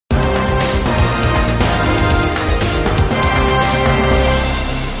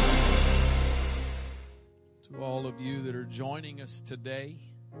all of you that are joining us today.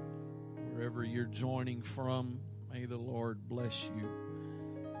 Wherever you're joining from, may the Lord bless you.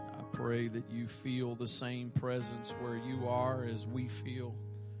 I pray that you feel the same presence where you are as we feel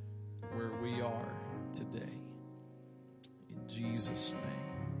where we are today. In Jesus' name.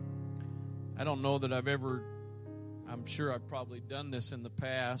 I don't know that I'm sure I've probably done this in the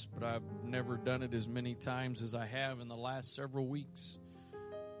past, but I've never done it as many times as I have in the last several weeks.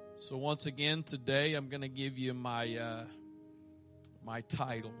 So once again today, I'm going to give you my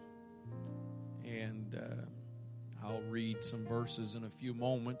title, and I'll read some verses in a few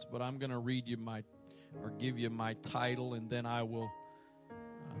moments. But I'm going to give you my title, and then I will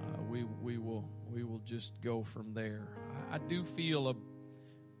we will just go from there. I do feel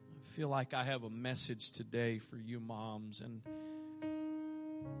like I have a message today for you moms, and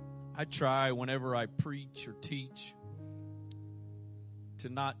I try whenever I preach or teach to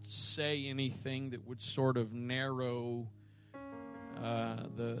not say anything that would sort of narrow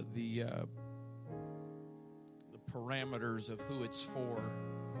the parameters of who it's for,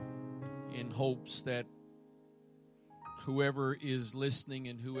 in hopes that whoever is listening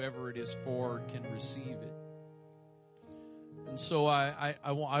and whoever it is for can receive it. And so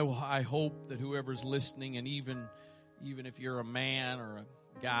I hope that whoever's listening, and even if you're a man or a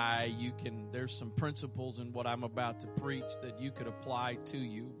guy, there's some principles in what I'm about to preach that you could apply to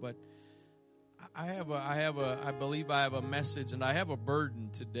you. But I believe I have a message, and I have a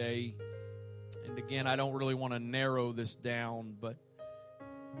burden today. And again, I don't really want to narrow this down, but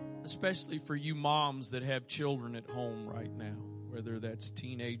especially for you moms that have children at home right now, whether that's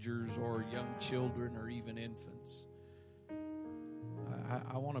teenagers or young children or even infants.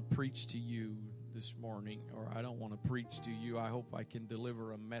 I want to preach to you this morning, or I don't want to preach to you. I hope I can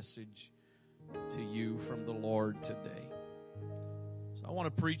deliver a message to you from the Lord today. So I want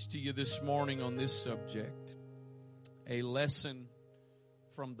to preach to you this morning on this subject, a lesson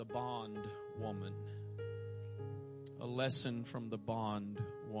from the bond woman. A lesson from the bond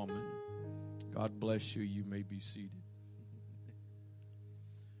woman. God bless you. You may be seated.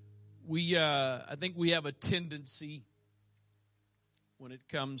 I think we have a tendency when it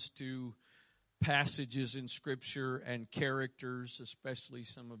comes to passages in Scripture and characters, especially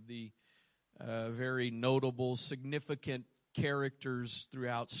some of the very notable, significant characters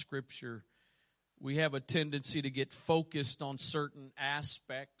throughout Scripture. We have a tendency to get focused on certain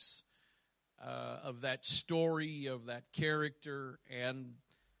aspects of that story, of that character, and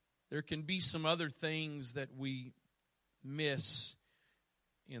there can be some other things that we miss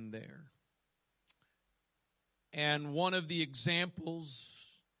in there. And one of the examples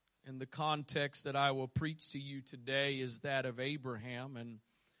in the context that I will preach to you today is that of Abraham. And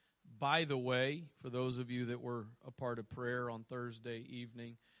by the way, for those of you that were a part of prayer on Thursday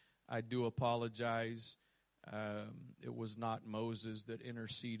evening, I do apologize. It was not Moses that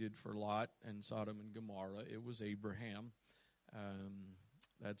interceded for Lot and Sodom and Gomorrah. It was Abraham.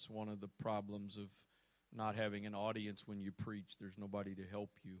 That's one of the problems of not having an audience when you preach. There's nobody to help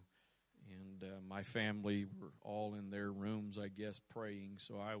you. And my family were all in their rooms, I guess, praying.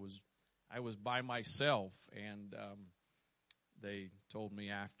 So I was by myself, and they told me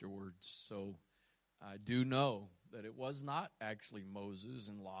afterwards. So I do know that it was not actually Moses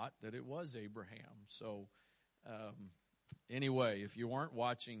and Lot, that it was Abraham. So anyway, if you weren't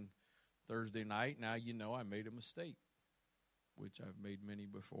watching Thursday night, now you know I made a mistake, which I've made many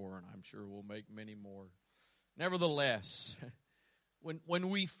before, and I'm sure we'll make many more. Nevertheless, when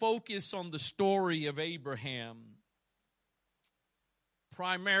we focus on the story of Abraham,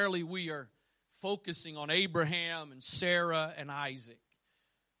 primarily we are focusing on Abraham and Sarah and Isaac.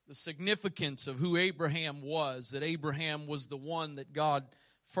 The significance of who Abraham was, that Abraham was the one that God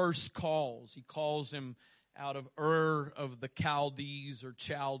first calls. He calls him out of Ur of the Chaldees or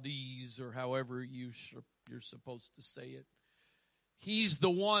Chaldees, or however you're supposed to say it. He's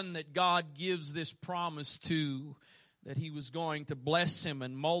the one that God gives this promise to, that he was going to bless him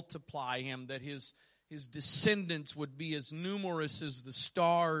and multiply him, that his descendants would be as numerous as the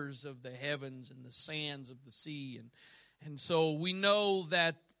stars of the heavens and the sands of the sea. And so we know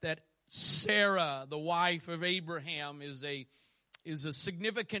that Sarah, the wife of Abraham, is a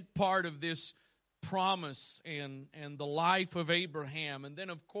significant part of this promise and the life of Abraham. And then,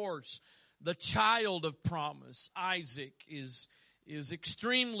 of course, the child of promise, Isaac, is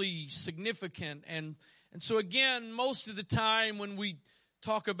extremely significant. And so again, most of the time when we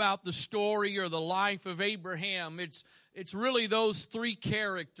talk about the story or the life of Abraham, it's really those three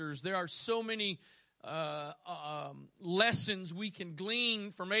characters. There are so many lessons we can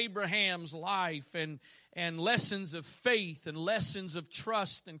glean from Abraham's life, and lessons of faith, and lessons of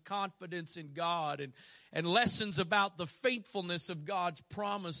trust and confidence in God, and lessons about the faithfulness of God's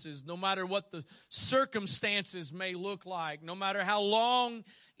promises, no matter what the circumstances may look like, no matter how long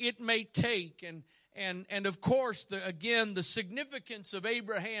it may take, and of course, the significance of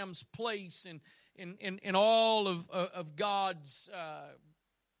Abraham's place in all of God's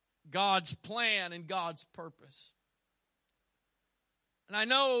plan and God's purpose. And I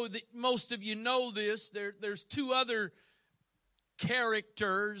know that most of you know this. There's two other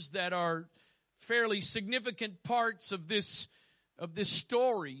characters that are fairly significant parts of this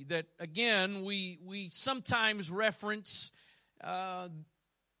story that, again, we sometimes reference.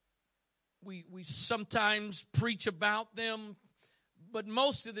 We sometimes preach about them, but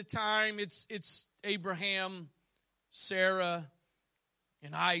most of the time it's Abraham, Sarah,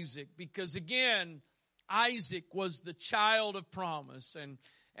 and Isaac, because again, Isaac was the child of promise,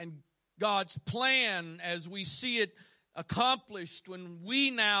 and God's plan, as we see it accomplished when we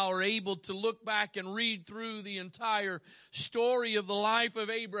now are able to look back and read through the entire story of the life of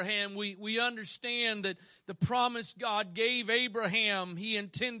Abraham, we understand that the promise God gave Abraham, He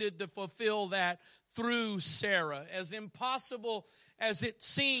intended to fulfill that through Sarah. As impossible as it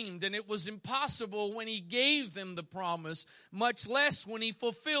seemed, and it was impossible when He gave them the promise, much less when He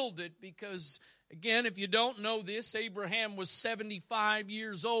fulfilled it, because again, if you don't know this, Abraham was 75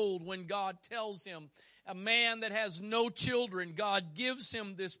 years old when God tells him, a man that has no children, God gives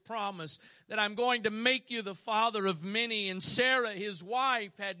him this promise that I'm going to make you the father of many. And Sarah, his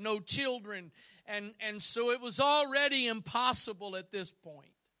wife, had no children. And so it was already impossible at this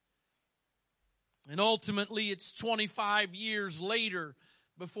point. And ultimately, it's 25 years later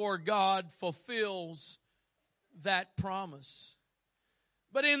before God fulfills that promise.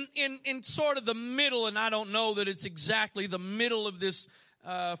 But in sort of the middle, and I don't know that it's exactly the middle of this,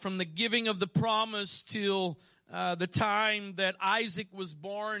 from the giving of the promise till the time that Isaac was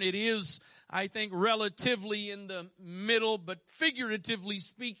born, it is, I think, relatively in the middle, but figuratively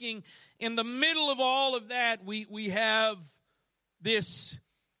speaking, in the middle of all of that, we have this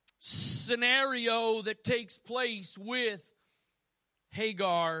scenario that takes place with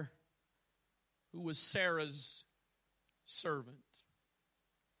Hagar, who was Sarah's servant.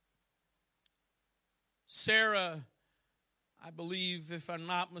 Sarah, I believe, if I'm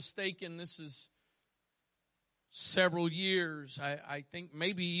not mistaken, this is several years. I think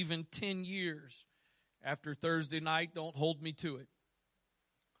maybe even 10 years after Thursday night. Don't hold me to it.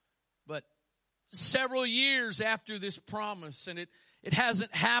 But several years after this promise, and it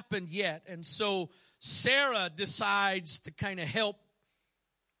hasn't happened yet. And so Sarah decides to kind of help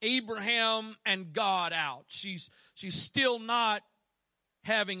Abraham and God out. She's still not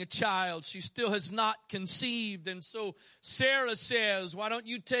having a child. She still has not conceived. And so Sarah says, why don't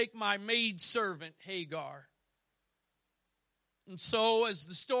you take my maidservant Hagar? And so as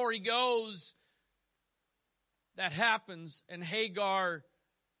the story goes, that happens, and Hagar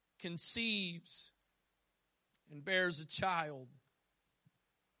conceives and bears a child.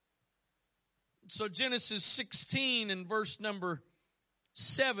 So Genesis 16 and verse number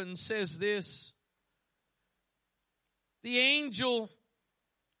 7 says this: the angel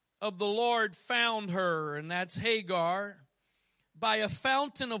of the Lord found her, and that's Hagar, by a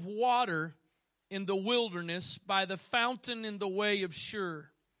fountain of water in the wilderness, by the fountain in the way of Shur.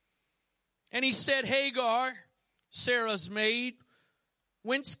 And he said, Hagar, Sarah's maid,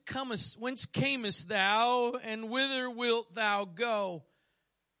 whence camest thou, and whither wilt thou go?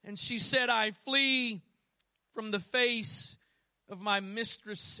 And she said, I flee from the face of my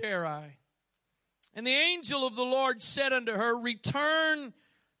mistress Sarai. And the angel of the Lord said unto her, return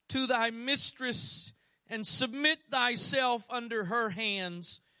to thy mistress, and submit thyself under her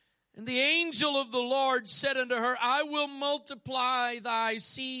hands. And the angel of the Lord said unto her, I will multiply thy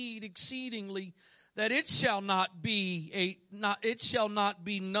seed exceedingly, that it shall not be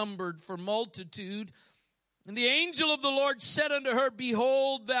numbered for multitude. And the angel of the Lord said unto her,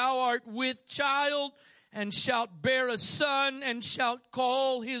 behold, thou art with child, and shalt bear a son, and shalt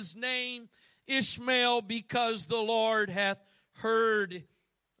call his name Ishmael, because the Lord hath heard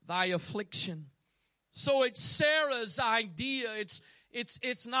thy affliction. So it's Sarah's idea.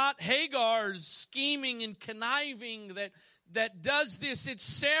 It's not Hagar's scheming and conniving that does this. It's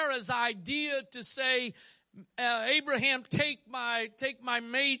Sarah's idea to say, Abraham, take my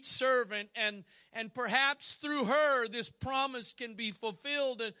maidservant, and perhaps through her this promise can be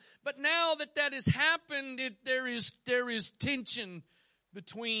fulfilled. But now that has happened, there is tension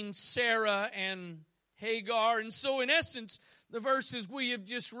between Sarah and Hagar. And so in essence, the verses we have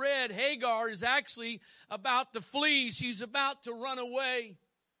just read, Hagar is actually about to flee. She's about to run away.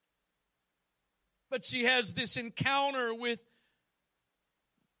 But she has this encounter with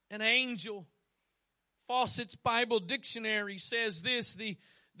an angel. Fawcett's Bible Dictionary says this,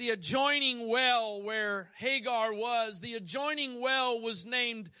 the adjoining well where Hagar was, the adjoining well was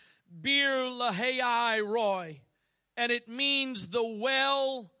named Bir Lahai Roy, and it means the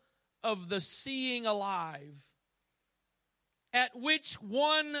well of the seeing alive, at which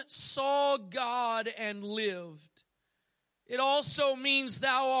one saw God and lived. It also means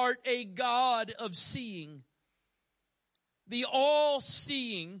thou art a God of seeing, the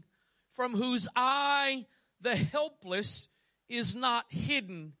all-seeing, from whose eye the helpless is not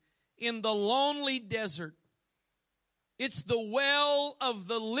hidden in the lonely desert. It's the well of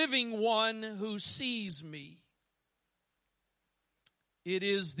the living one who sees me. It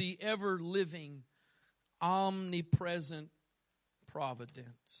is the ever-living, omnipresent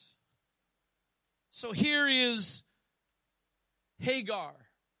providence. So here is Hagar,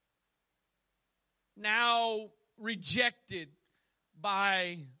 now rejected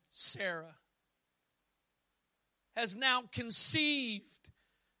by Sarah, has now conceived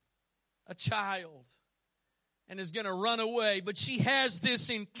a child and is going to run away. But she has this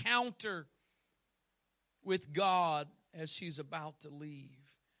encounter with God as she's about to leave.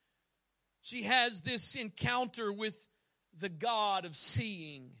 She has this encounter with the God of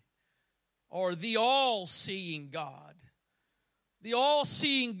seeing, or the all-seeing God. The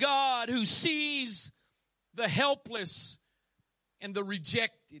all-seeing God who sees the helpless and the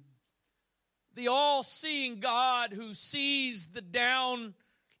rejected. The all-seeing God who sees the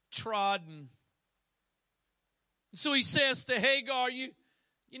downtrodden. So he says to Hagar, you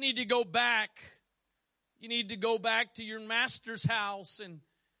need to go back. You need to go back to your master's house, and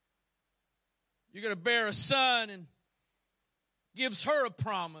you're going to bear a son, and gives her a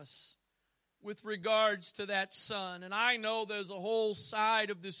promise with regards to that son. And I know there's a whole side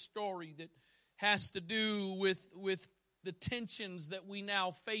of this story that has to do with the tensions that we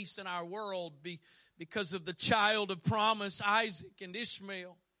now face in our world because of the child of promise, Isaac and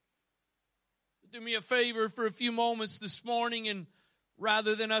Ishmael. Do me a favor for a few moments this morning, and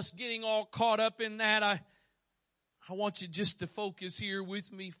rather than us getting all caught up in that, I want you just to focus here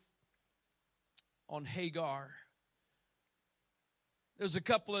with me on Hagar. There's a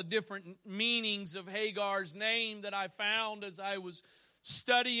couple of different meanings of Hagar's name that I found as I was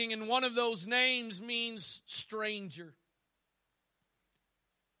studying, and one of those names means stranger.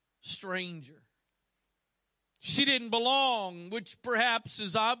 Stranger. She didn't belong, which perhaps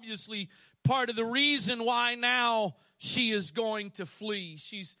is obviously part of the reason why now she is going to flee.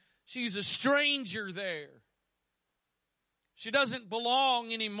 She's a stranger there. She doesn't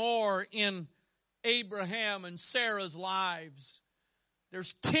belong anymore in Abraham and Sarah's lives.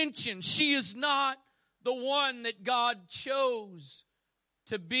 There's tension. She is not the one that God chose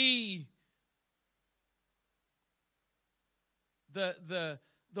to be the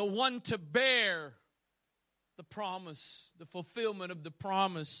one to bear the promise, the fulfillment of the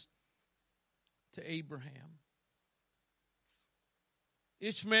promise to Abraham.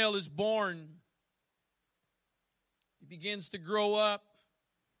 Ishmael is born. He begins to grow up,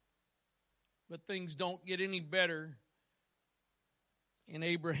 but things don't get any better in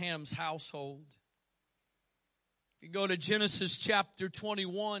Abraham's household. If you go to Genesis chapter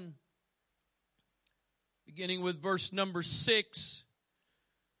 21, beginning with verse number 6,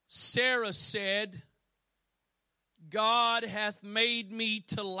 Sarah said, God hath made me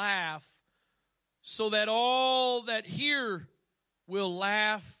to laugh, so that all that hear will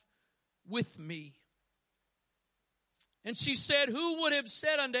laugh with me. And she said, who would have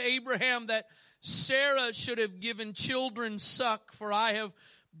said unto Abraham that Sarah should have given children suck? For I have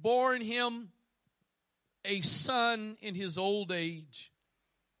borne him a son in his old age.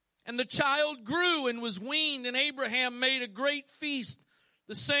 And the child grew and was weaned, and Abraham made a great feast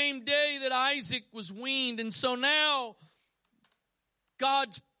the same day that Isaac was weaned. And so now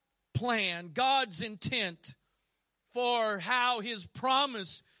God's plan, God's intent for how his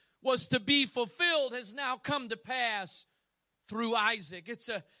promise was to be fulfilled has now come to pass through Isaac.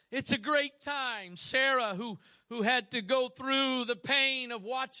 It's a great time. Sarah, who had to go through the pain of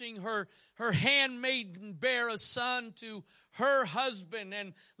watching her handmaiden bear a son to her husband,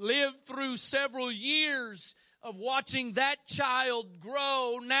 and live through several years of watching that child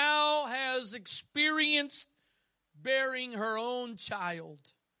grow, now has experienced bearing her own child.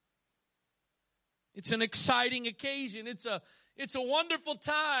 It's an exciting occasion. It's a wonderful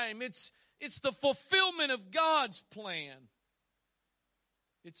time. It's the fulfillment of God's plan.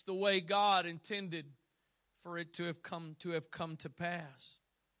 It's the way God intended for it to have come to pass.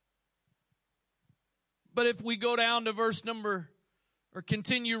 But if we go down to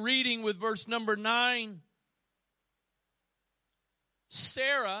continue reading with verse number 9,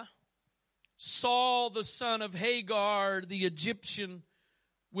 Sarah saw the son of Hagar, the Egyptian,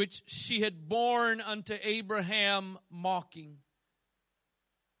 which she had borne unto Abraham, mocking.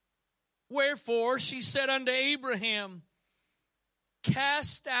 Wherefore she said unto Abraham,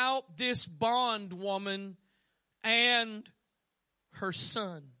 cast out this bondwoman and her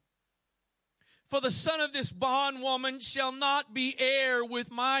son. For the son of this bondwoman shall not be heir with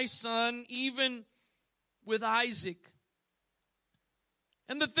my son, even with Isaac.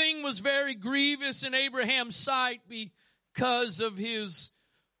 And the thing was very grievous in Abraham's sight because of his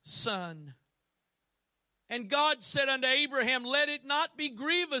son. And God said unto Abraham, let it not be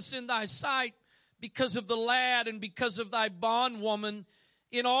grievous in thy sight because of the lad and because of thy bondwoman.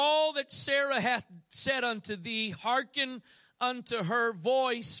 In all that Sarah hath said unto thee, hearken unto her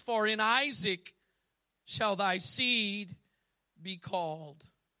voice, for in Isaac shall thy seed be called.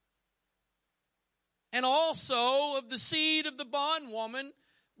 And also of the seed of the bondwoman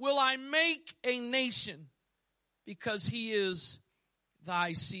will I make a nation, because he is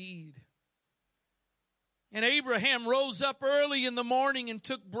thy seed. And Abraham rose up early in the morning and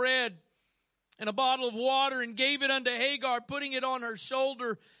took bread and a bottle of water and gave it unto Hagar, putting it on her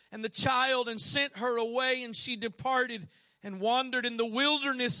shoulder and the child, and sent her away. And she departed and wandered in the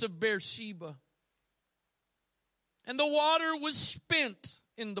wilderness of Beersheba. And the water was spent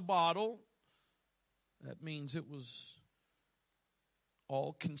in the bottle. That means it was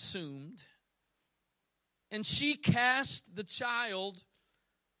all consumed. And she cast the child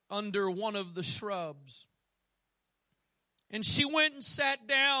under one of the shrubs. And she went and sat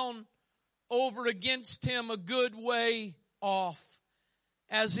down over against him a good way off,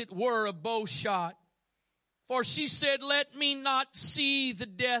 as it were a bow shot. For she said, let me not see the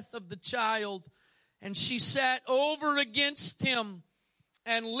death of the child. And she sat over against him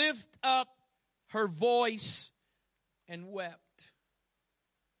and lifted up her voice and wept.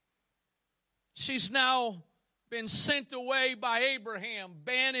 She's now been sent away by Abraham,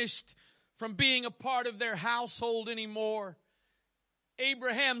 banished from being a part of their household anymore.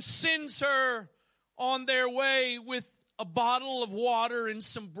 Abraham sends her on their way with a bottle of water and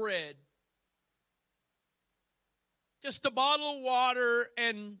some bread. Just a bottle of water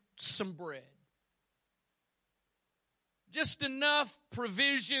and some bread. Just enough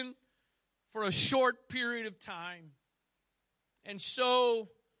provision for a short period of time. And so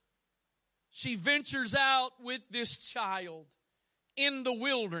she ventures out with this child in the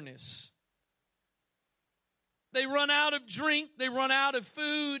wilderness. They run out of drink. They run out of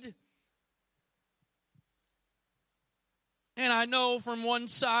food. And I know from one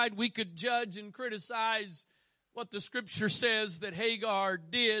side we could judge and criticize what the scripture says that Hagar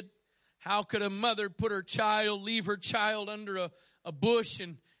did. How could a mother leave her child under a bush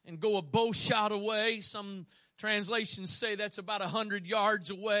and go a bow shot away? Some translations say that's about 100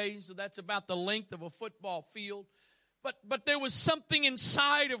 yards away, so that's about the length of a football field. But there was something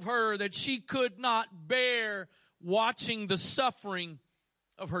inside of her that she could not bear watching the suffering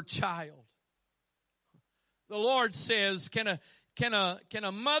of her child. The Lord says, can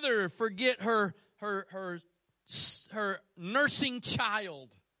a mother forget her nursing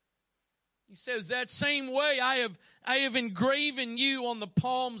child? He says, that same way I have engraven you on the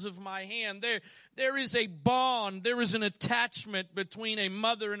palms of my hand. There is a bond, there is an attachment between a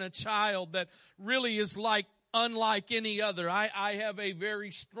mother and a child that really is unlike any other. I have a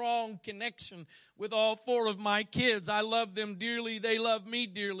very strong connection with all four of my kids. I love them dearly. They love me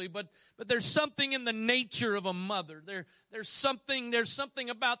dearly. But there's something in the nature of a mother. There's something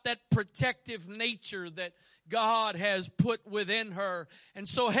about that protective nature that God has put within her. And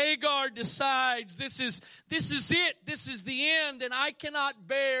so Hagar decides this is it. This is the end. And I cannot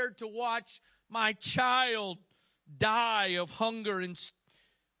bear to watch my child die of hunger and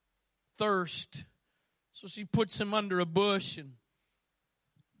thirst. So she puts him under a bush and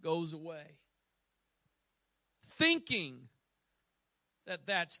goes away, thinking that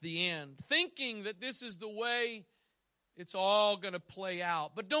that's the end, thinking that this is the way it's all going to play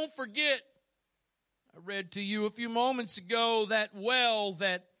out. But don't forget, I read to you a few moments ago that well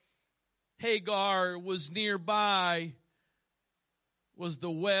that Hagar was nearby was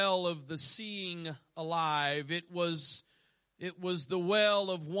the well of the seeing alive. It was the well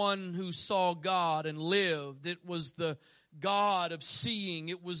of one who saw God and lived. It was the God of seeing.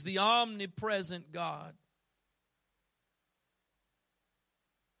 It was the omnipresent God.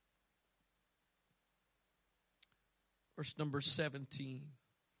 Verse number 17.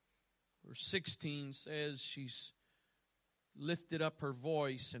 Verse 16 says she's lifted up her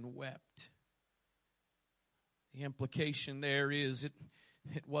voice and wept. The implication there is it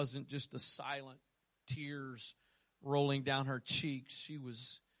wasn't just a silent tears rolling down her cheeks. She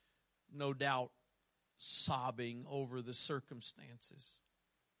was no doubt sobbing over the circumstances.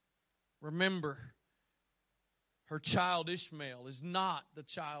 Remember, her child Ishmael is not the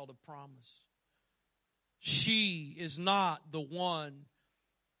child of promise. She is not the one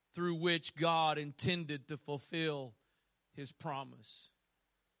through which God intended to fulfill His promise.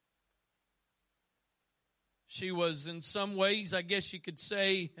 She was in some ways, I guess you could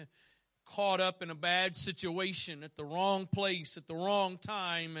say, caught up in a bad situation at the wrong place at the wrong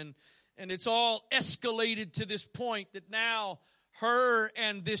time. And it's all escalated to this point that now her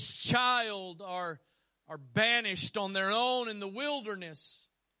and this child are banished on their own in the wilderness.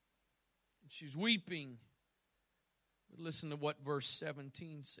 And she's weeping. But listen to what verse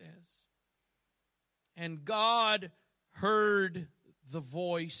 17 says. And God heard the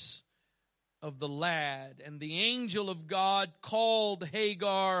voice of the lad, and the angel of God called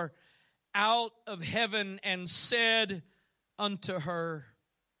Hagar out of heaven and said unto her,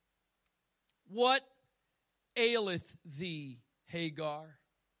 What aileth thee, Hagar?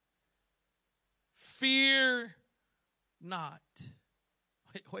 Fear not.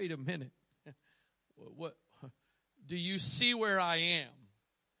 Wait a minute. What? Do you see where I am?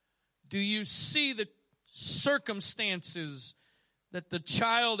 Do you see the circumstances that the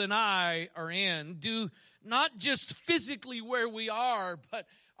child and I are in? Do not just physically where we are, but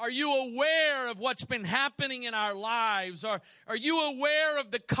are you aware of what's been happening in our lives? Are you aware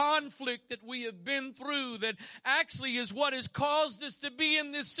of the conflict that we have been through that actually is what has caused us to be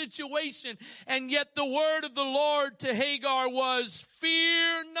in this situation? And yet the word of the Lord to Hagar was,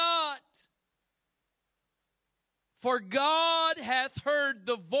 Fear not, for God hath heard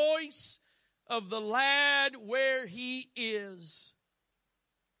the voice of the lad where he is.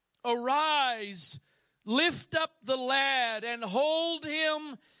 Arise, lift up the lad, and hold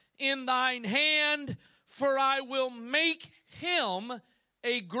him in thine hand, for I will make him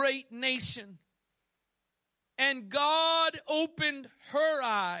a great nation. And God opened her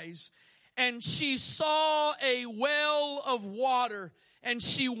eyes, and she saw a well of water. And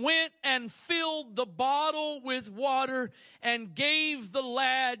she went and filled the bottle with water and gave the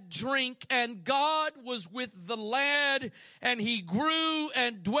lad drink. And God was with the lad, and he grew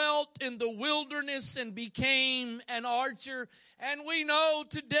and dwelt in the wilderness and became an archer. And we know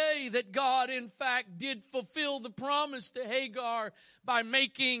today that God, in fact, did fulfill the promise to Hagar by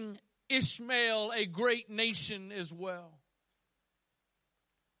making Ishmael a great nation as well,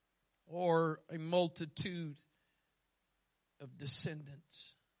 or a multitude of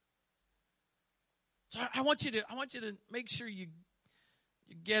descendants. So I want you to make sure you're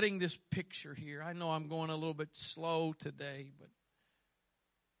getting this picture here. I know I'm going a little bit slow today, but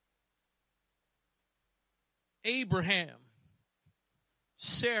Abraham,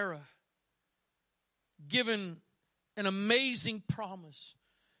 Sarah, given an amazing promise,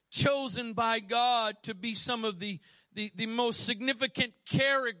 chosen by God to be some of the most significant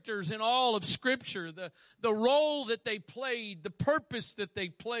characters in all of Scripture, the role that they played, the purpose that they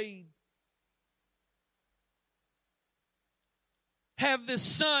played. Have this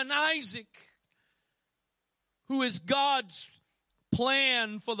son, Isaac, who is God's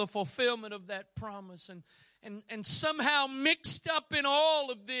plan for the fulfillment of that promise. And somehow mixed up in all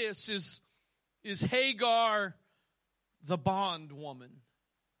of this is Hagar, the bondwoman.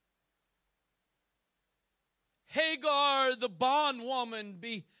 Hagar, the bondwoman,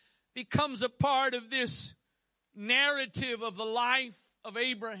 becomes a part of this narrative of the life of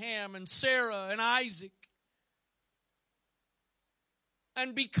Abraham and Sarah and Isaac.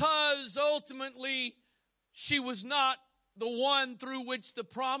 And because ultimately she was not the one through which the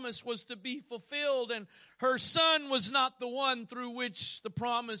promise was to be fulfilled, and her son was not the one through which the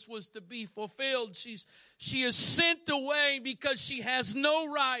promise was to be fulfilled, she is sent away because she has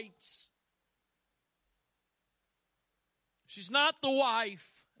no rights. She's not the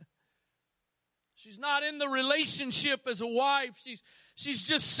wife. She's not in the relationship as a wife. She's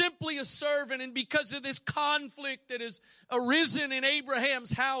just simply a servant. And because of this conflict that has arisen in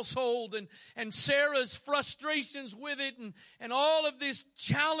Abraham's household and Sarah's frustrations with it and all of these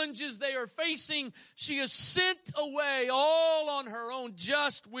challenges they are facing, she is sent away all on her own,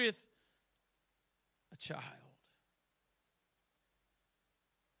 just with a child.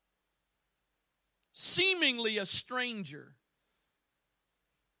 Seemingly a stranger.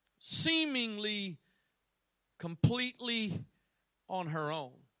 Seemingly completely on her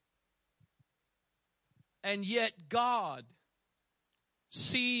own. And yet God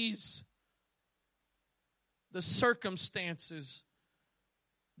sees the circumstances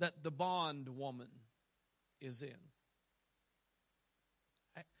that the bondwoman is in.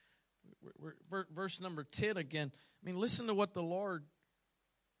 Verse number 10 again. I mean, listen to what the Lord,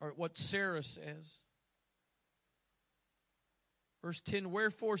 or what Sarah says. Verse 10,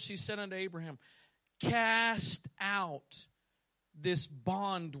 wherefore she said unto Abraham, cast out this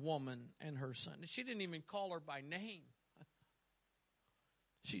bondwoman and her son. She didn't even call her by name.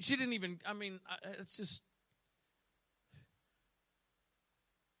 She didn't even, I mean, it's just,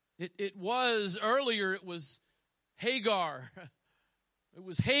 it was, earlier it was Hagar. It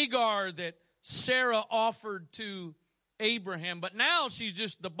was Hagar that Sarah offered to Abraham, but now she's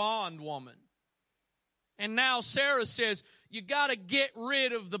just the bondwoman. And now Sarah says, you got to get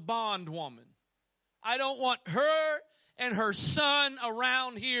rid of the bondwoman. I don't want her and her son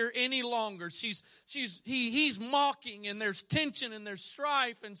around here any longer. He's mocking, and there's tension and there's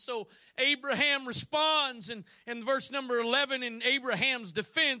strife. And so Abraham responds, and in verse number 11, in Abraham's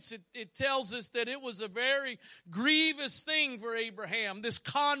defense, it tells us that it was a very grievous thing for Abraham, this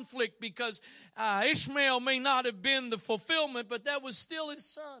conflict, because Ishmael may not have been the fulfillment, but that was still his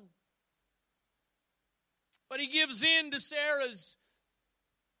son. But he gives in to Sarah's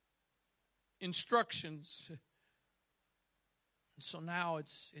instructions. So now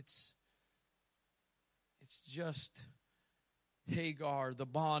it's just Hagar, the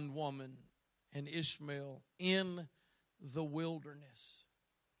bondwoman, and Ishmael in the wilderness.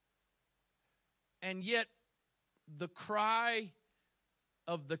 And yet the cry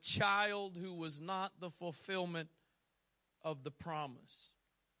of the child who was not the fulfillment of the promise,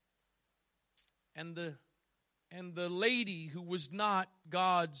 and the lady who was not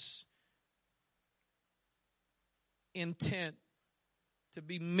God's intent to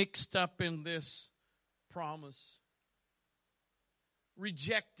be mixed up in this promise.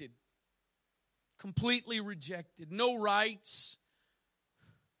 Rejected. Completely rejected. No rights.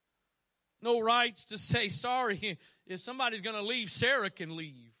 No rights to say, sorry, if somebody's going to leave, Sarah can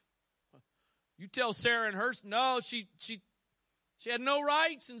leave. You tell Sarah and her, no, she had no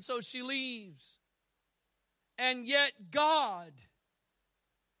rights, and so she leaves. And yet God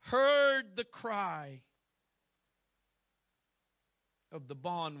heard the cry of the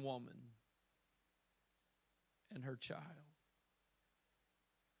bondwoman and her child.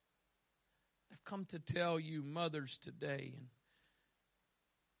 I've come to tell you, mothers, today, and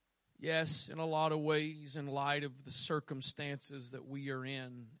yes, in a lot of ways, in light of the circumstances that we are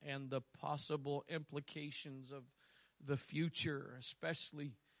in and the possible implications of the future,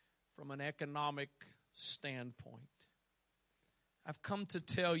 especially from an economic standpoint, I've come to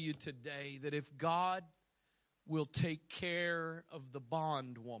tell you today that if God will take care of the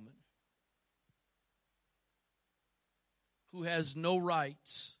bondwoman who has no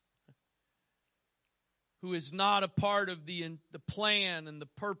rights, who is not a part of the plan and the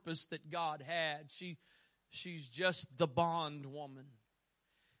purpose that God had. She's just the bondwoman.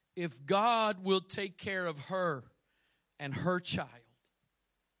 If God will take care of her and her child,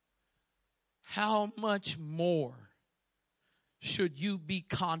 how much more should you be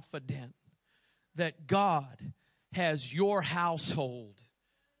confident that God has your household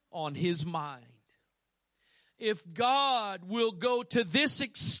on His mind? If God will go to this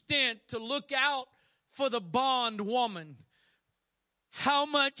extent to look out for the bondwoman, how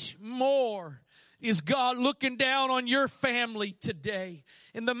much more is God looking down on your family today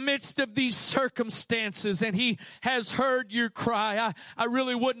in the midst of these circumstances, and He has heard your cry? I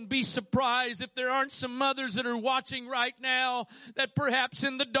really wouldn't be surprised if there aren't some mothers that are watching right now that perhaps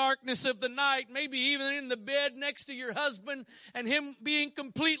in the darkness of the night, maybe even in the bed next to your husband and him being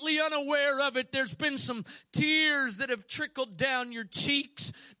completely unaware of it, there's been some tears that have trickled down your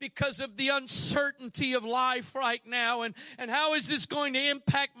cheeks because of the uncertainty of life right now. And how is this going to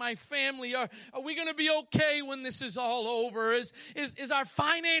impact my family? Are we going to be okay when this is all over? Is our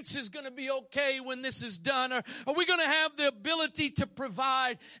finances going to be okay when this is done? Or are we going to have the ability to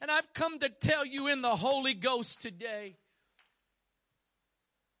provide? And I've come to tell you in the Holy Ghost today,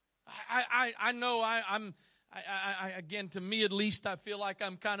 I know I'm again, to me at least, I feel like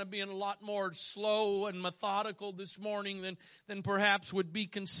I'm kind of being a lot more slow and methodical this morning than perhaps would be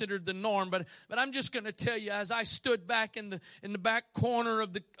considered the norm. But I'm just going to tell you, as I stood back in the back corner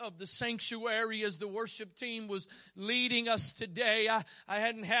of the sanctuary as the worship team was leading us today, I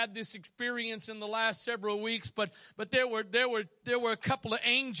hadn't had this experience in the last several weeks, but there were a couple of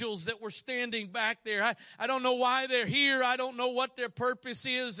angels that were standing back there. I don't know why they're here. I don't know what their purpose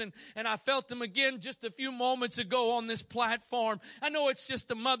is, and I felt them again just a few moments moments ago on this platform. I know it's just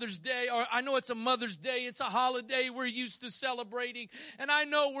a Mother's Day, or I know it's a Mother's Day. It's a holiday we're used to celebrating. And I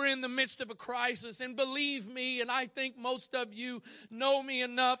know we're in the midst of a crisis. And believe me, and I think most of you know me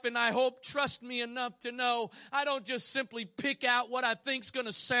enough, and I hope trust me enough to know I don't just simply pick out what I think's going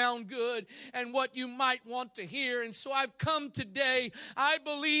to sound good and what you might want to hear. And so I've come today, I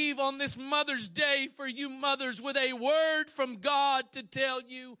believe on this Mother's Day for you mothers, with a word from God to tell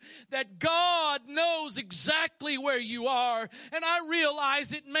you that God knows exactly where you are. And I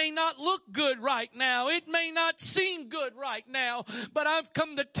realize it may not look good right now. It may not seem good right now. But I've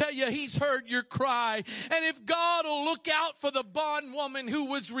come to tell you He's heard your cry. And if God will look out for the bondwoman who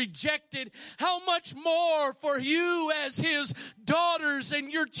was rejected, how much more for you as His daughters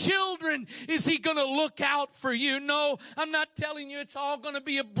and your children is He going to look out for you? No, I'm not telling you it's all going to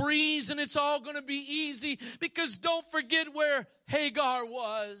be a breeze and it's all going to be easy, because don't forget where Hagar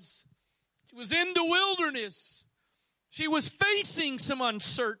was. She was in the wilderness. She was facing some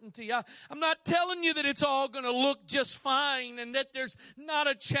uncertainty. I'm not telling you that it's all going to look just fine and that there's not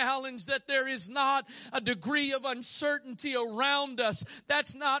a challenge, that there is not a degree of uncertainty around us.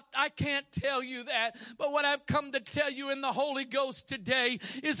 I can't tell you that. But what I've come to tell you in the Holy Ghost today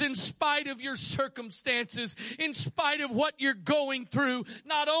is, in spite of your circumstances, in spite of what you're going through,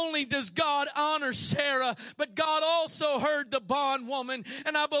 not only does God honor Sarah, but God also heard the bondwoman.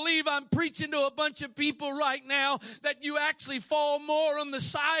 And I believe I'm preaching to a bunch of people right now that you actually fall more on the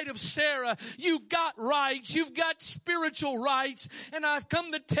side of Sarah. You've got rights. You've got spiritual rights. And I've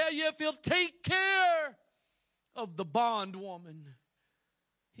come to tell you, if He'll take care of the bondwoman,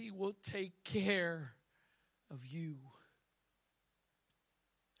 He will take care of you.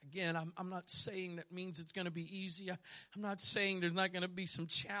 Again, I'm not saying that means it's going to be easy. I'm not saying there's not going to be some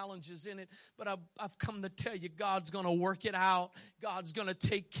challenges in it. But I've come to tell you, God's going to work it out. God's going to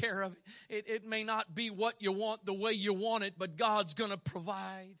take care of it. It may not be what you want the way you want it, but God's going to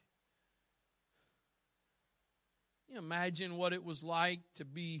provide. Can you imagine what it was like to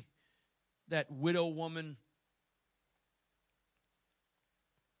be that widow woman?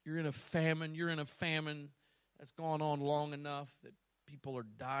 You're in a famine. You're in a famine that's gone on long enough that people are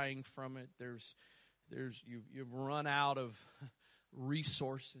dying from it. You've run out of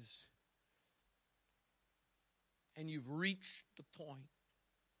resources. And you've reached the point.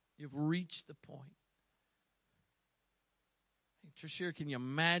 You've reached the point. Hey, Trishir, can you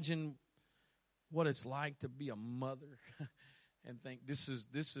imagine what it's like to be a mother and think this is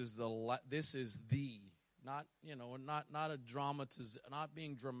the not a not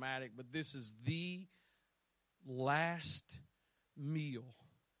being dramatic, but this is the last meal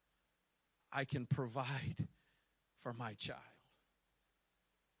I can provide for my child.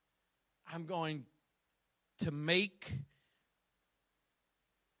 I'm going to make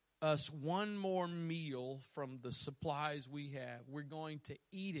us one more meal from the supplies we have. We're going to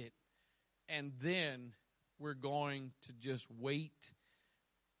eat it, and then we're going to just wait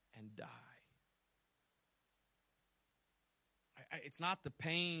and die. It's not the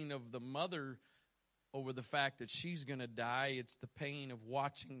pain of the mother over the fact that she's going to die. It's the pain of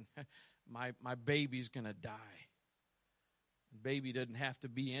watching my baby's going to die. The baby doesn't have to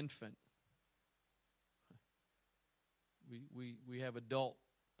be infant. We have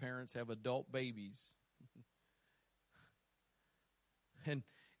parents have adult babies. And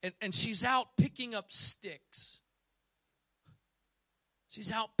she's out picking up sticks. She's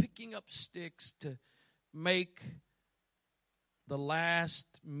out picking up sticks to make the last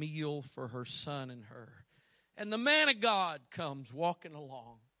meal for her son and her. And the man of God comes walking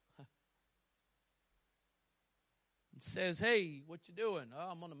along and says, "Hey, what you doing?" "Oh,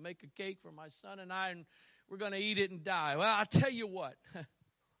 I'm going to make a cake for my son and I, and we're going to eat it and die." "Well, I'll tell you what.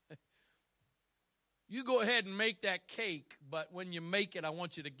 You go ahead and make that cake, but when you make it, I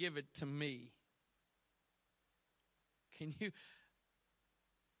want you to give it to me." Can you?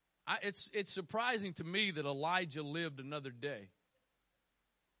 It's surprising to me that Elijah lived another day.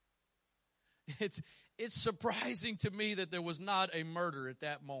 It's surprising to me that there was not a murder at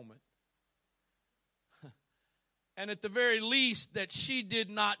that moment. And at the very least, that she did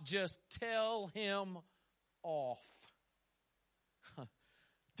not just tell him off.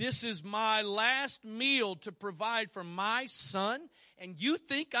 This is my last meal to provide for my son, and you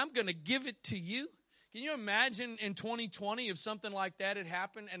think I'm going to give it to you? Can you imagine in 2020 if something like that had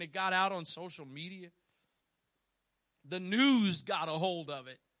happened and it got out on social media? The news got a hold of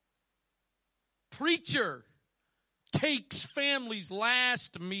it. Preacher takes family's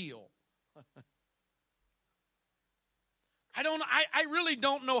last meal. I really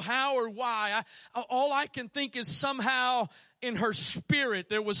don't know how or why. All I can think is somehow in her spirit,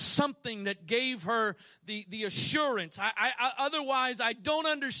 there was something that gave her the assurance. Otherwise, I don't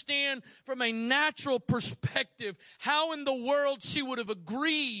understand from a natural perspective how in the world she would have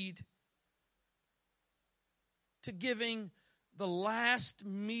agreed to giving the last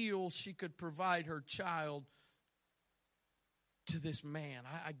meal she could provide her child to this man.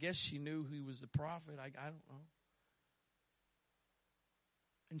 I guess she knew he was the prophet. I don't know.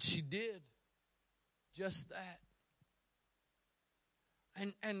 And she did just that.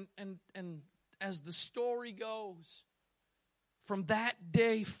 And as the story goes, from that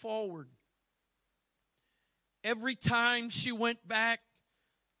day forward, every time she went back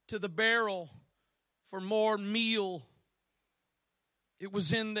to the barrel for more meal, it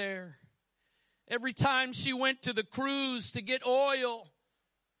was in there. Every time she went to the cruise to get oil,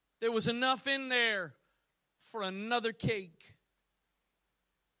 there was enough in there for another cake.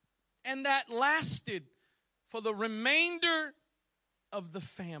 And that lasted for the remainder of the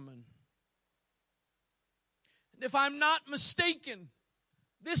famine. And if I'm not mistaken,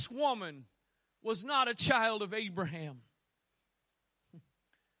 this woman was not a child of Abraham.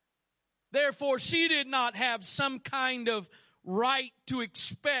 Therefore, she did not have some kind of right to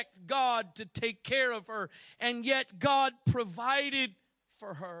expect God to take care of her. And yet God provided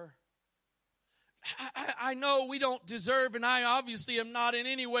for her. I know we don't deserve, and I obviously am not in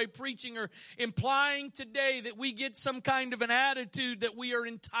any way preaching or implying today that we get some kind of an attitude that we are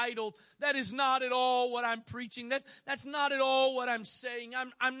entitled. That is not at all what I'm preaching. That's not at all what I'm saying.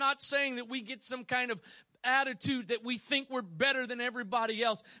 I'm not saying that we get some kind of attitude that we think we're better than everybody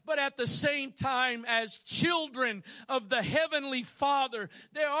else. But at the same time, as children of the Heavenly Father,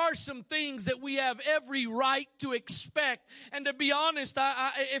 there are some things that we have every right to expect. And to be honest,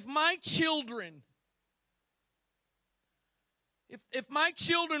 if my children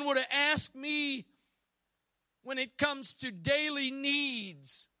were to ask me when it comes to daily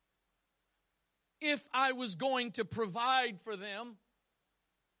needs, if I was going to provide for them,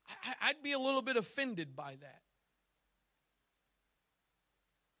 I'd be a little bit offended by that.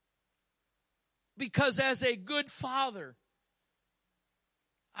 Because as a good father,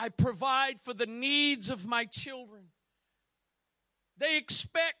 I provide for the needs of my children. They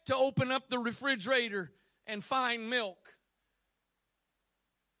expect to open up the refrigerator and find milk.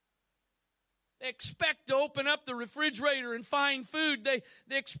 They expect to open up the refrigerator and find food. They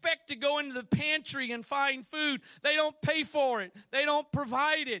expect to go into the pantry and find food. They don't pay for it. They don't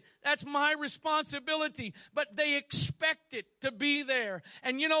provide it. That's my responsibility. But they expect it to be there.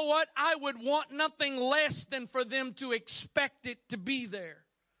 And you know what? I would want nothing less than for them to expect it to be there.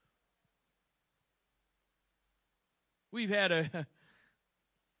 We've had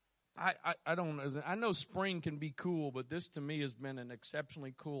I don't know. I know spring can be cool, but this to me has been an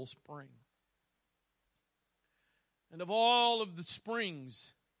exceptionally cool spring. And of all of the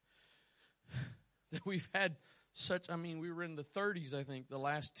springs that we've had we were in the 30s, I think, the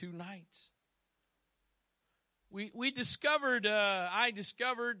last 2 nights. I discovered,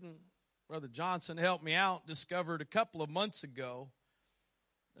 and Brother Johnson helped me out, discovered a couple of months ago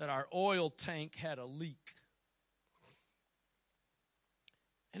that our oil tank had a leak.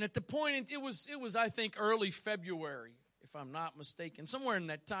 And at the point, it was I think, early February, if I'm not mistaken, somewhere in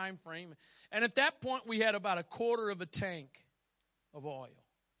that time frame. And at that point, we had about a quarter of a tank of oil.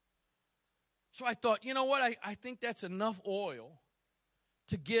 So I thought, you know what? I think that's enough oil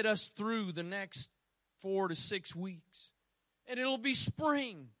to get us through the next 4 to 6 weeks. And it'll be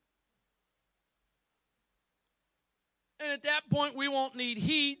spring. And at that point, we won't need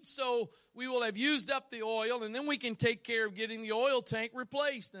heat, so we will have used up the oil, and then we can take care of getting the oil tank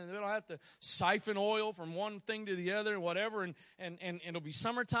replaced. And we don't have to siphon oil from one thing to the other and whatever, and it'll be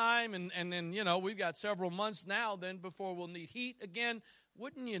summertime, and then, you know, we've got several months now then before we'll need heat again.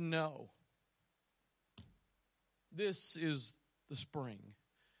 Wouldn't you know, this is the spring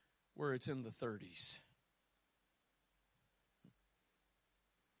where it's in the 30s.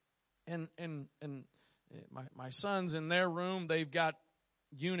 And my sons in their room, they've got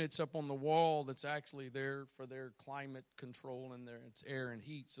units up on the wall that's actually there for their climate control and it's air and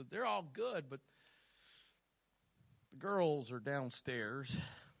heat. So they're all good, but the girls are downstairs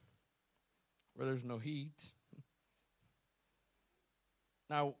where there's no heat.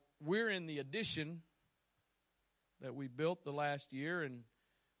 Now, we're in the addition that we built the last year, and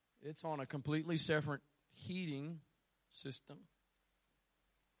it's on a completely separate heating system.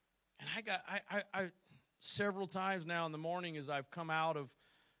 And I several times now in the morning as I've come out of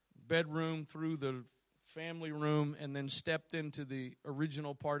bedroom through the family room and then stepped into the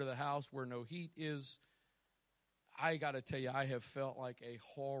original part of the house where no heat is, I got to tell you, I have felt like a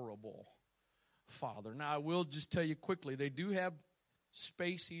horrible father. Now, I will just tell you quickly, they do have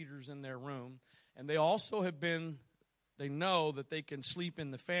space heaters in their room, and they also have been, they know that they can sleep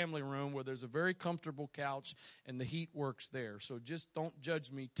in the family room where there's a very comfortable couch and the heat works there. So just don't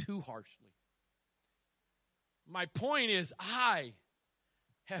judge me too harshly. My point is, I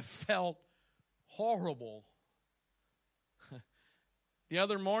have felt horrible. The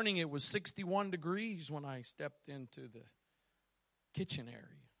other morning it was 61 degrees when I stepped into the kitchen area.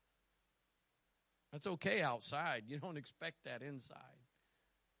 That's okay outside. You don't expect that inside.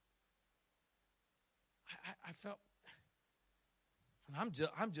 I felt, and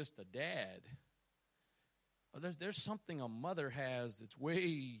I'm just a dad. There's something a mother has that's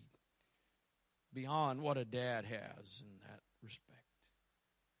way beyond what a dad has in that respect.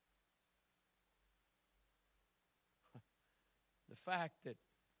 The fact that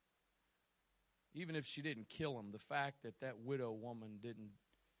even if she didn't kill him, the fact that that widow woman didn't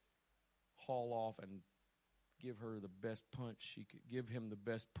haul off and give her the best punch she could, give him the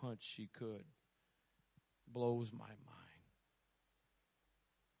best punch she could, blows my mind.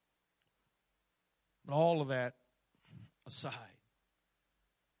 But all of that aside,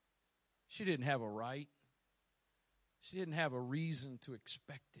 she didn't have a right. She didn't have a reason to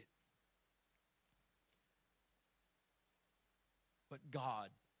expect it. But God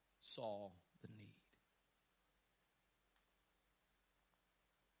saw the need.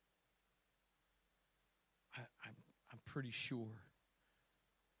 I'm pretty sure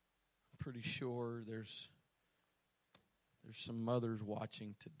there's some mothers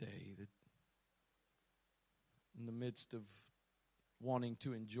watching today that in the midst of wanting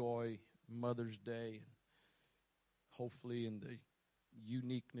to enjoy Mother's Day, and hopefully in the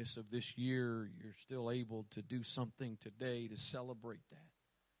uniqueness of this year, you're still able to do something today to celebrate that.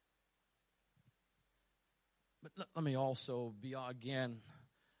 But let me also be, again,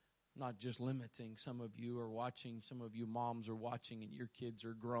 not just limiting. Some of you are watching, some of you moms are watching, and your kids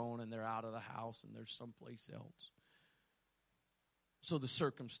are grown and they're out of the house and they're someplace else. So the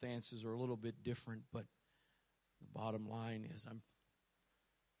circumstances are a little bit different, but the bottom line is I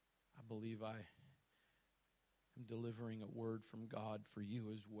believe I am delivering a word from God for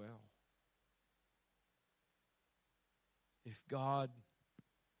you as well. If God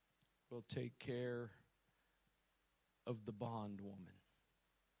will take care of the bondwoman,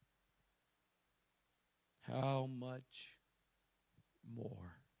 how much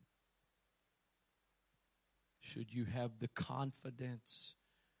more should you have the confidence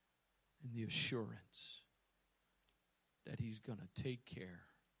and the assurance that He's going to take care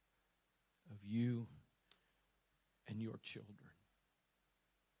of you and your children?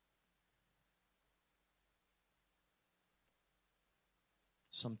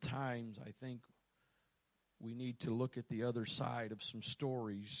 Sometimes I think we need to look at the other side of some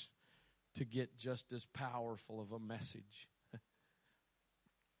stories to get just as powerful of a message.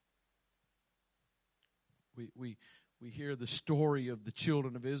 We hear the story of the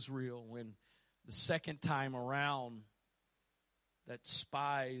children of Israel when the second time around that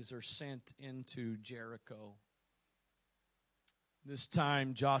spies are sent into Jericho. This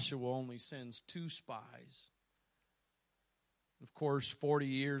time Joshua only sends 2 spies. Of course, 40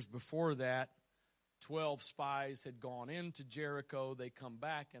 years before that, 12 spies had gone into Jericho. They come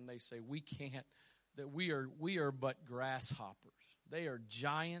back and they say, we can't, that we are but grasshoppers. They are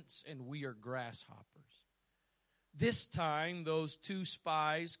giants and we are grasshoppers. This time, those 2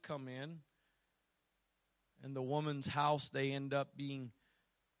 spies come in, and the woman's house they end up being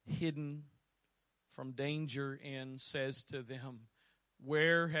hidden from danger in, says to them,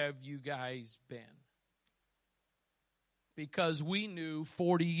 where have you guys been? Because we knew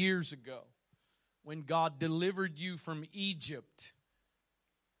 40 years ago when God delivered you from Egypt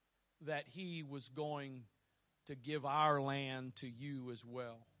that He was going to give our land to you as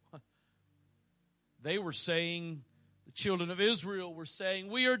well. They were saying, the children of Israel were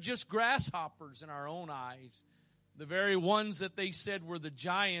saying, we are just grasshoppers in our own eyes. The very ones that they said were the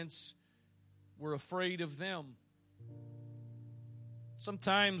giants were afraid of them.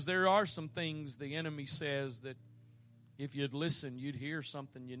 Sometimes there are some things the enemy says that if you'd listen, you'd hear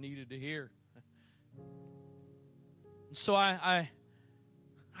something you needed to hear. So I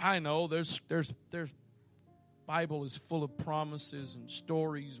know there's Bible is full of promises and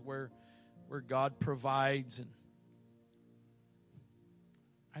stories where God provides, and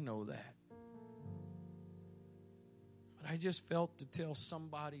I know that. But I just felt to tell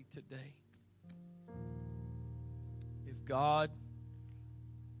somebody today, if God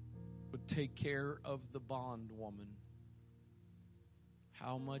would take care of the bondwoman,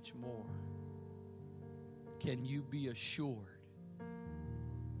 how much more can you be assured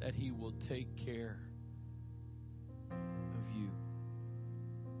that He will take care of you.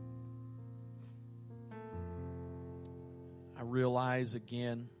 I realize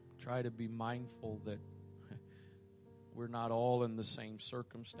again, try to be mindful that we're not all in the same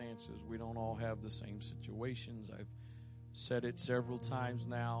circumstances. We don't all have the same situations. I've said it several times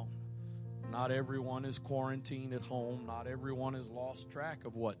now. Not everyone is quarantined at home. Not everyone has lost track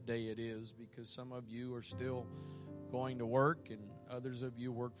of what day it is, because some of you are still going to work and others of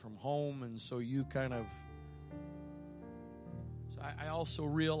you work from home, and so you kind of... So I also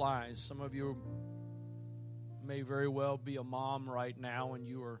realize some of you may very well be a mom right now, and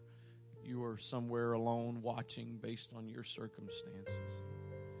you are somewhere alone watching based on your circumstances.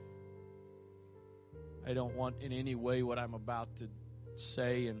 I don't want in any way what I'm about to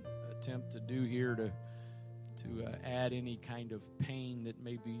say and attempt to do here to add any kind of pain that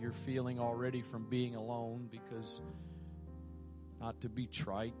maybe you're feeling already from being alone, because not to be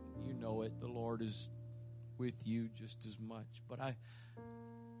trite, you know it, the Lord is with you just as much. But I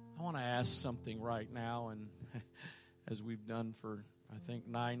want to ask something right now, and as we've done for I think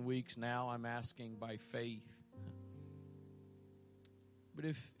 9 weeks now, I'm asking by faith. But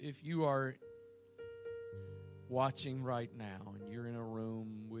if you are watching right now and you're in a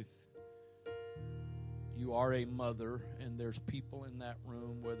room with, you are a mother and there's people in that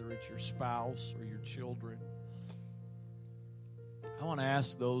room, whether it's your spouse or your children, I want to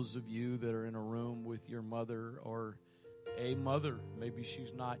ask those of you that are in a room with your mother or a mother, maybe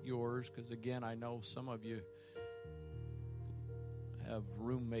she's not yours, because again, I know some of you have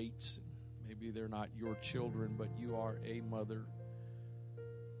roommates, maybe they're not your children, but you are a mother.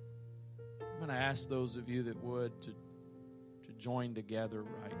 I'm going to ask those of you that would to join together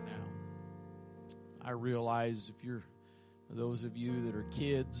right now. I realize if you're those of you that are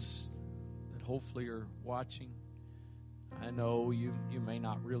kids that hopefully are watching, I know you may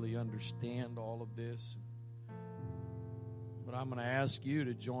not really understand all of this, but I'm going to ask you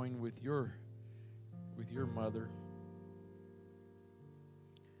to join with your mother.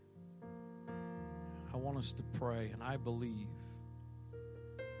 I want us to pray, and I believe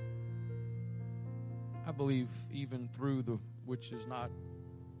even through which is not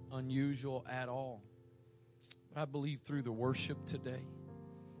unusual at all, but I believe through the worship today,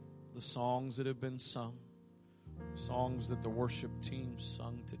 the songs that have been sung, songs that the worship team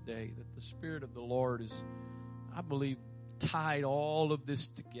sung today, that the Spirit of the Lord is, I believe, tied all of this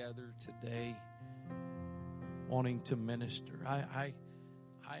together today, wanting to minister. I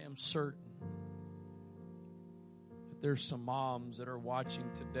am certain there's some moms that are watching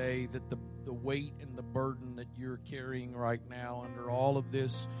today that the weight and the burden that you're carrying right now under all of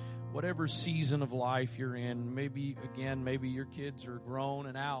this, whatever season of life you're in, maybe your kids are grown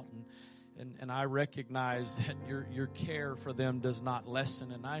and out, and I recognize that your care for them does not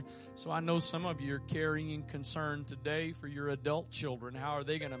lessen. So I know some of you are carrying concern today for your adult children. How are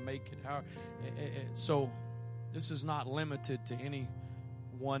they going to make it? So this is not limited to any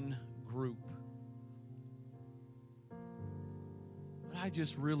one group. I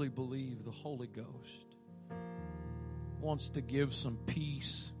just really believe the Holy Ghost wants to give some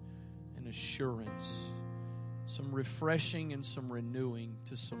peace and assurance, some refreshing and some renewing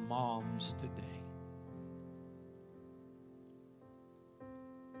to some moms today.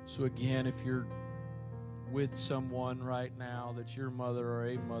 So again, if you're with someone right now that's your mother or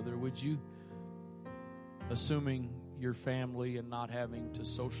a mother, would you, assuming your family and not having to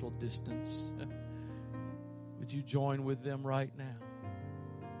social distance, would you join with them right now?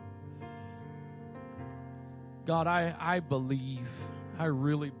 God, I believe, I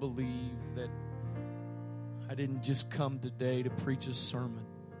really believe that I didn't just come today to preach a sermon.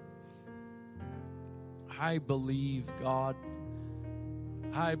 I believe, God,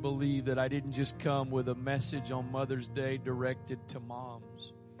 I believe that I didn't just come with a message on Mother's Day directed to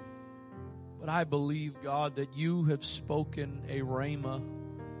moms. But I believe, God, that you have spoken a rhema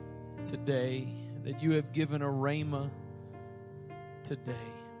today, that you have given a rhema today.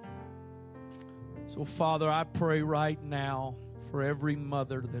 So, Father, I pray right now for every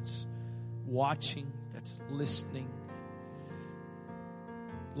mother that's watching, that's listening.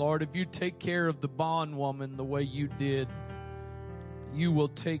 Lord, if you take care of the bondwoman the way you did, you will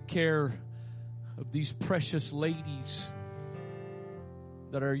take care of these precious ladies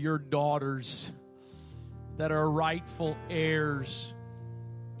that are your daughters, that are rightful heirs,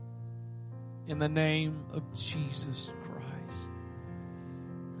 in the name of Jesus Christ.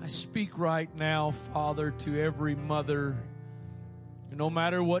 I speak right now, Father, to every mother, no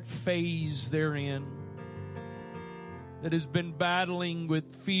matter what phase they're in, that has been battling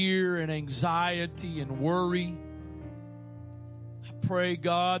with fear and anxiety and worry. I pray,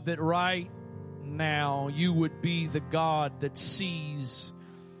 God, that right now you would be the God that sees,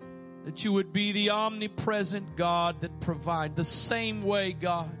 that you would be the omnipresent God that provides. The same way,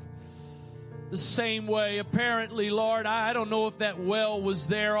 God, the same way. Apparently, Lord, I don't know if that well was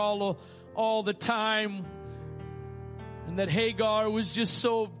there all the time, and that Hagar was just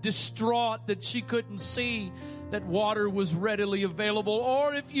so distraught that she couldn't see that water was readily available,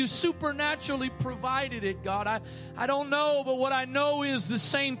 or if you supernaturally provided it, God. I don't know, but what I know is the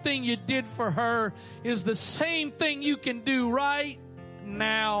same thing you did for her is the same thing you can do right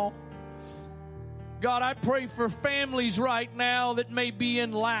now. God, I pray for families right now that may be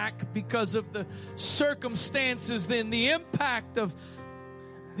in lack because of the circumstances, then the impact of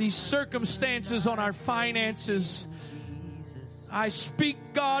these circumstances on our finances. I speak,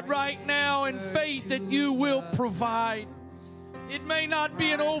 God, right now in faith that you will provide. It may not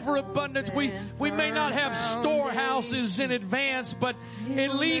be an overabundance. We may not have storehouses in advance, but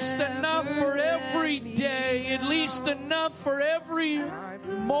at least enough for every day, at least enough for every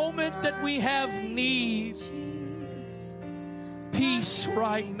moment that we have need. Peace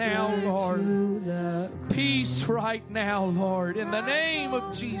right now, Lord. Peace right now, Lord. In the name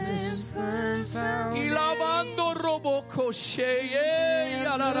of Jesus.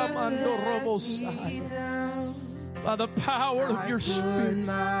 By the power of your Spirit,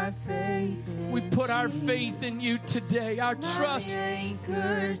 we put our faith in you today. Our trust,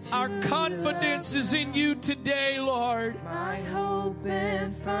 our confidence is in you today, Lord. Beyond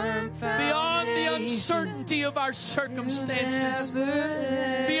the uncertainty of our circumstances,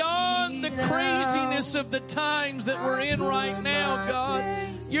 beyond the craziness of the times that we're in right now, God,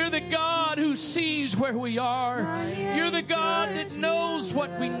 you're the God who sees where we are. You're the God that knows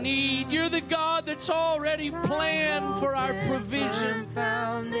what we need. You're the God that's already planned for our provision.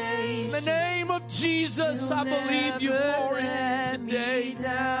 In the name of Jesus, I believe you for it today.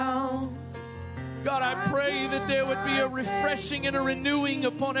 God, I pray that there would be a refreshing and a renewing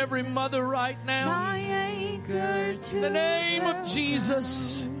upon every mother right now. In the name of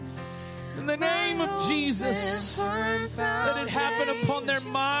Jesus. In the name of Jesus, let it happen upon their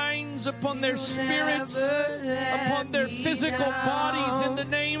minds, upon their spirits, upon their physical bodies. In the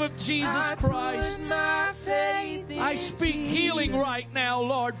name of Jesus Christ, I speak healing right now,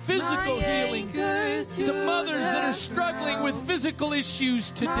 Lord, physical healing to mothers that are struggling with physical issues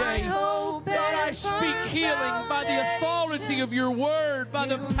today. God, I speak healing by the authority of your word, by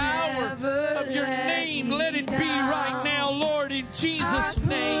the power of your name. Let it be right now, Lord, in Jesus'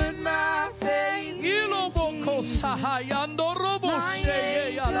 name. In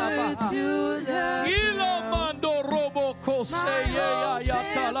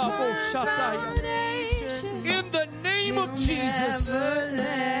the name of Jesus,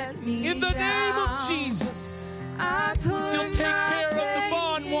 in the name of Jesus, if you'll take care of the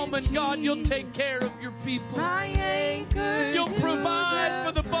bondwoman, God, you'll take care of your people. If you'll provide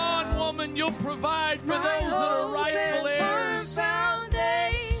for the bondwoman, you'll provide for those that are rightful heirs.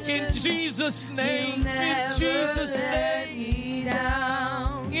 In Jesus' name, in Jesus' name,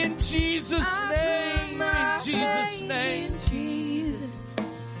 in Jesus' name, in Jesus' name.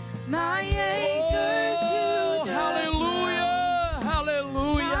 Oh, hallelujah,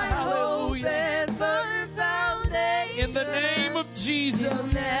 hallelujah, hallelujah. In the name of Jesus, in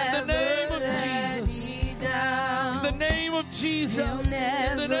the name of Jesus, in the name of Jesus,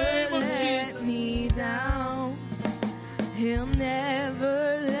 in the name of Jesus. He'll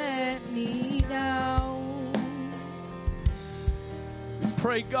never let me down. We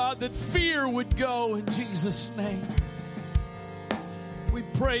pray, God, that fear would go in Jesus' name. We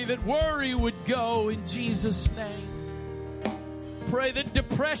pray that worry would go in Jesus' name. Pray that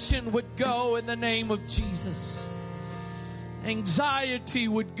depression would go in the name of Jesus. Anxiety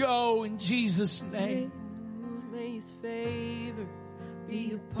would go in Jesus' name.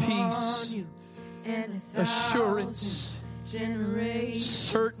 Peace, assurance,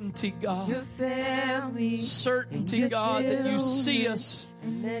 certainty, God. Certainty, God, that you see us.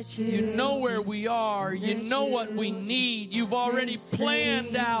 You know where we are. You know what we need. You've already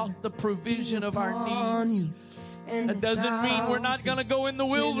planned out the provision of our needs. That doesn't mean we're not going to go in the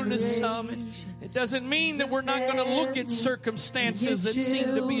wilderness some. It doesn't mean that we're not going to look at circumstances that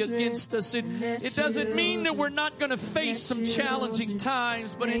seem to be against us. It doesn't mean that we're not going to face some challenging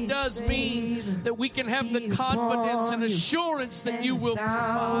times, but it does mean that we can have the confidence and assurance that you will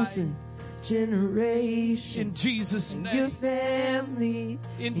provide. In Jesus' name.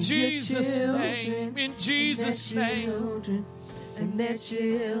 In Jesus' name. In Jesus' name. And their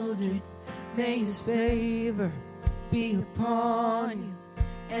children, may his favor be upon you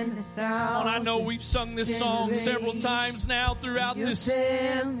I know we've sung this song several times now throughout this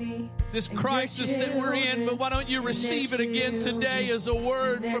crisis that we're in, but why don't you receive it again today as a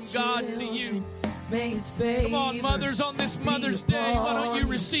word from God to you? Come on, mothers, on this Mother's Day, why don't you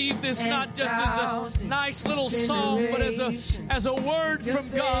receive this not just as a nice little song, but as a word from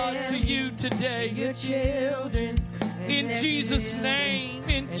God to you today. In Jesus' name,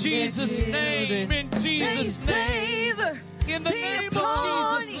 in Jesus' name, in Jesus' name. In the name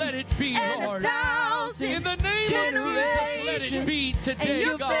of Jesus, let it be, Lord. In the name of Jesus, let it be today,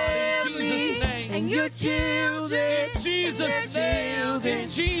 God. In Jesus' name. And your children. In Jesus' name. In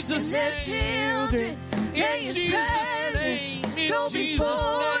Jesus' name. In Jesus' name. In Jesus'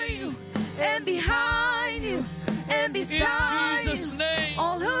 name. And behind you. And beside you. In Jesus' name.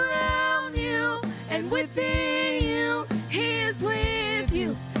 All around you. And within